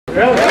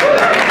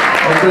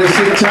Hopefully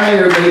sit tight,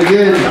 everybody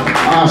good.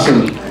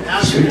 Awesome.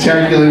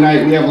 Spectacular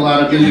night. We have a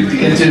lot of music to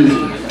get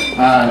to.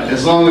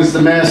 As long as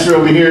the master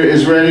over here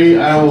is ready,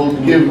 I will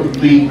give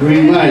the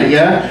green light,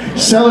 yeah?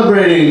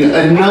 Celebrating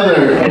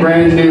another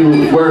brand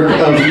new work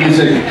of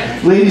music.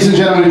 Ladies and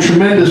gentlemen,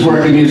 tremendous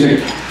work of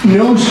music.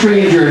 No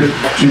stranger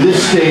to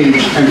this stage,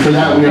 and for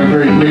that we are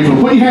very grateful.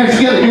 Put your hands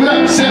together. Give it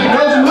up, Seth,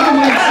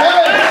 Rosenbloom, and Seth!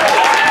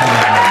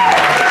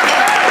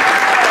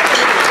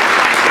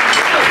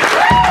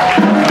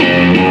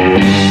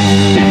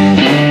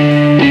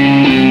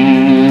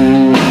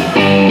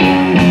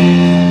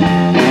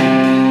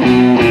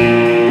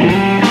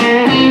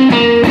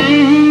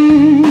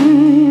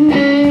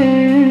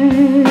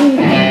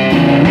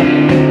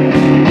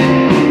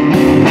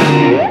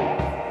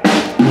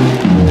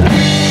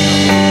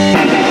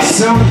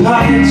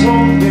 Somebody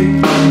told me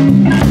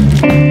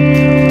a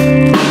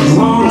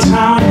long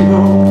time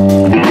ago,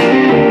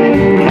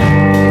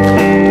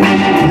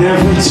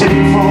 never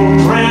take for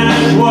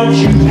granted what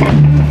you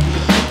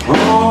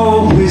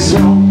always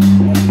know.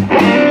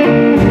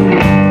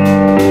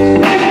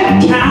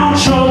 Count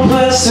your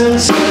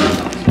blessings,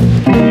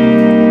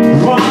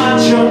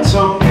 watch your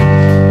tongue,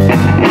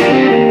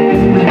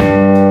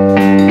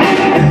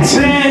 and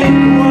take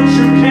what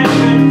you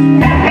can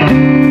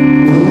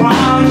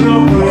while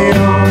you're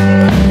young.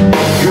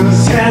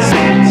 As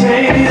the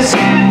days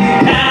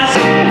pass,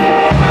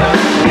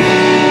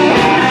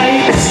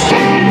 lights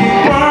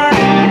burn.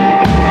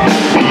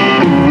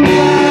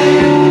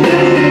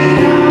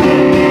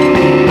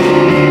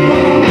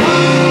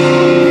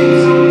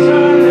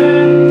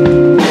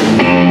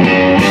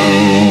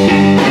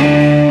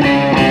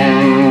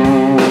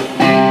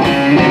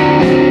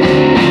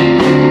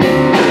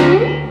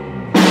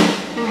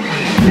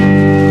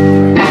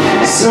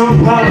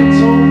 Somebody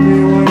told me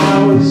when I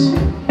was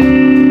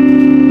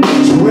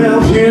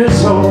 12 years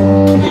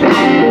old,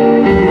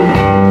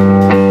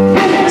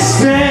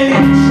 stay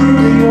true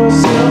to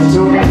yourself,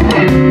 don't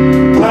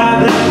buy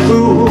that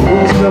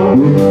fool's gold.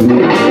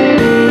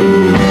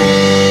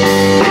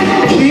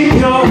 Keep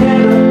your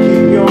head up,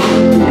 keep your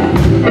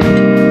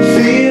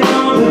feet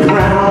on the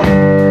ground.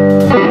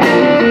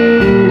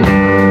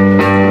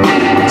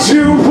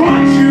 Do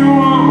what you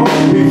want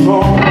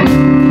before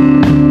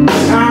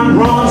time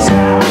runs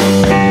out.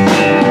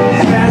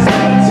 As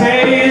the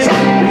days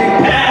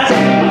pass,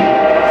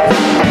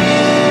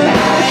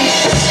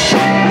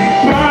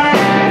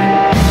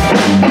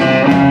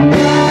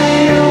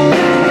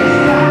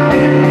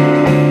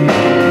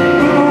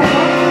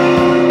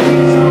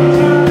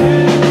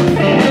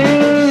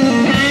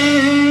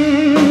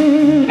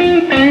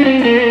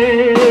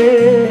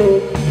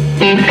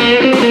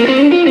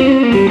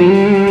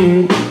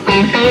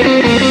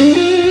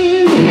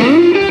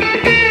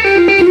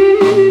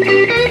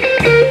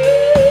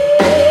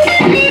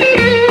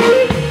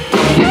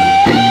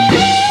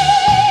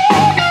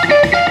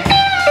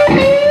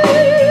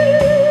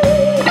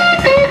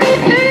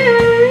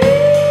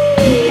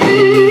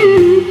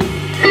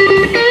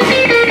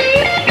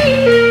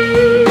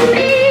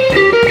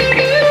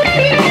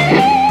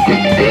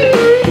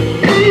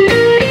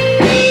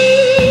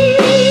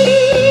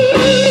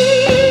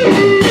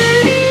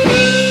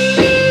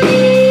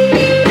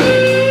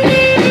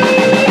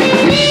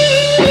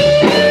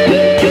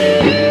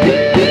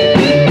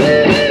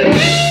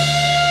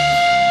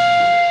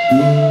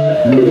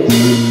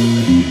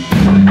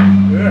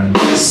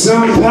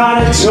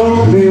 somebody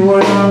told me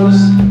when I was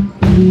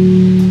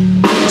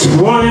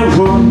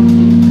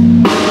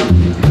 21,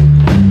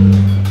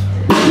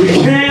 you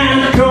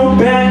can't go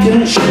back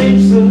and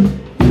change the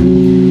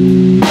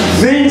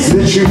things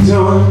that you've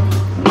done.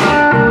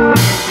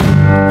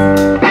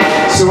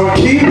 So I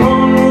keep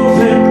on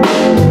moving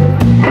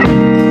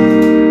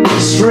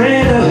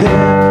straight ahead,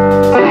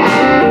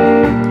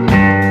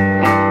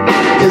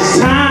 'cause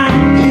time